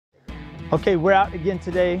Okay, we're out again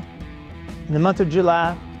today in the month of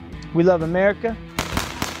July. We love America.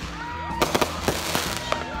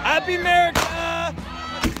 Happy America!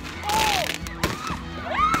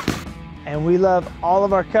 And we love all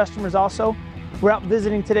of our customers also. We're out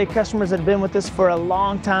visiting today customers that have been with us for a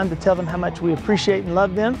long time to tell them how much we appreciate and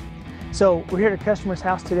love them. So we're here at a customer's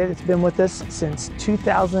house today that's been with us since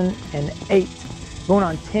 2008, going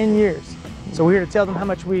on 10 years. So we're here to tell them how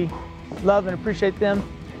much we love and appreciate them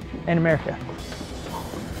and America.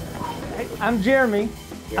 Hey, I'm Jeremy.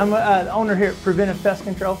 I'm the owner here at Preventive Pest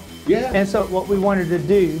Control. Yeah. And so what we wanted to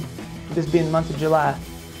do, this being the month of July,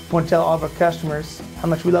 we want to tell all of our customers how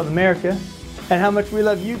much we love America and how much we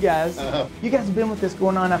love you guys. You guys have been with this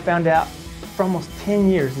going on, I found out, for almost 10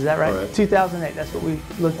 years. Is that right? Correct. 2008, that's what we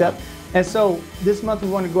looked up. And so this month we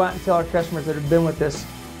want to go out and tell our customers that have been with us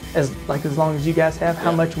as long as you guys have,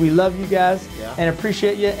 how much we love you guys and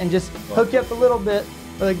appreciate you, and just hook you up a little bit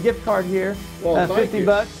with a gift card here,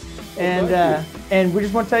 $50. And we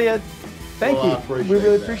just want to tell you thank you. We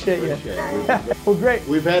really appreciate you. Well, great.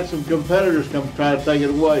 We've had some competitors come try to take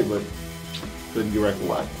it away, but couldn't get right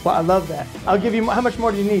away. Well, I love that. I'll give you, how much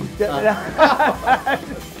more do you need?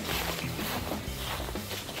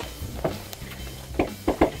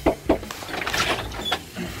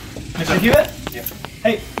 Mr. Hewitt? Yeah.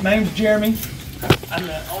 Hey, my name's Jeremy. I'm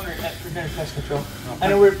the owner at Preventive Pest Control. Oh, I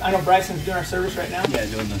know Bryson's doing our service right now. Yeah,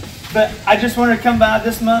 doing that. But I just wanted to come by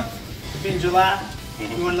this month, being July. We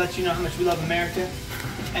want to let you know how much we love America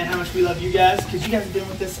and how much we love you guys, because you guys have been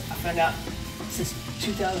with us, I found out, since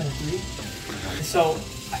 2003. So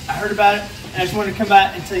I heard about it, and I just wanted to come by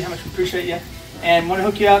and tell you how much we appreciate you and want to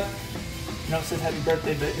hook you up. I know it says happy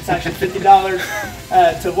birthday, but it's actually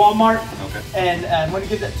 $50 to Walmart. Okay. And I want to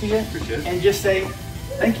give that to you. Appreciate it. And just say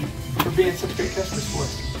thank you for being such great customers for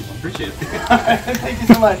us. Well, appreciate it. Thank you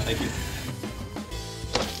so much. Thank you.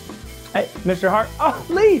 Hey, Mr. Hart. Oh,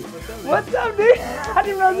 Lee. What's up, dude? I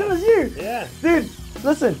didn't realize it was you. Yeah. Dude,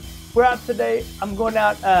 listen, we're out today. I'm going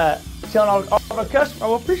out telling all of our customers. I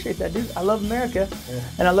will appreciate that, dude. I love America,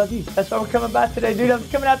 and I love you. That's why we're coming by today, dude. I'm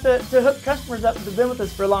coming out to hook customers up that have been with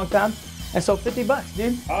us for a long time. And so $50,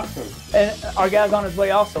 dude. Awesome. And our guy's on his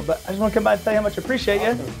way also, but I just want to come by and tell you how much I appreciate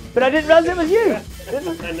you. But I didn't realize it was you. Yeah.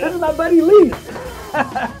 This is my buddy Lee.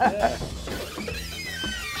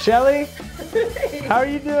 Shelly, how are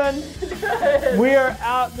you doing? Good. We are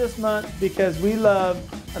out this month because we love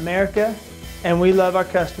America and we love our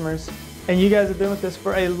customers. And you guys have been with us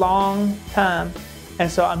for a long time. And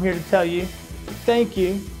so I'm here to tell you thank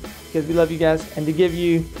you, because we love you guys, and to give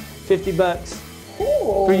you $50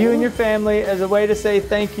 for you and your family as a way to say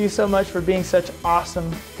thank you so much for being such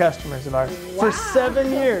awesome customers of ours. Wow. For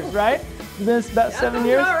 7 years, right? It's been about 7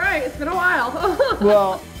 years? All right, it's been a while.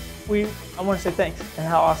 Well, I want to say thanks and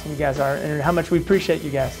how awesome you guys are and how much we appreciate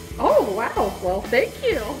you guys. Oh, wow. Well, thank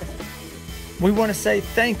you. We want to say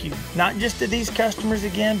thank you, not just to these customers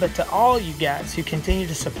again, but to all you guys who continue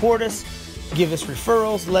to support us, give us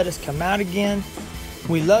referrals, let us come out again.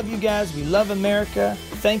 We love you guys. We love America.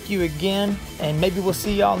 Thank you again, and maybe we'll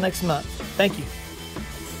see y'all next month. Thank you.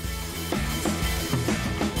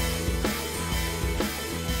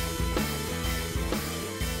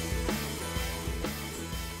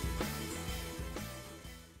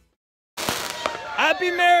 Happy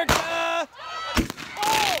America!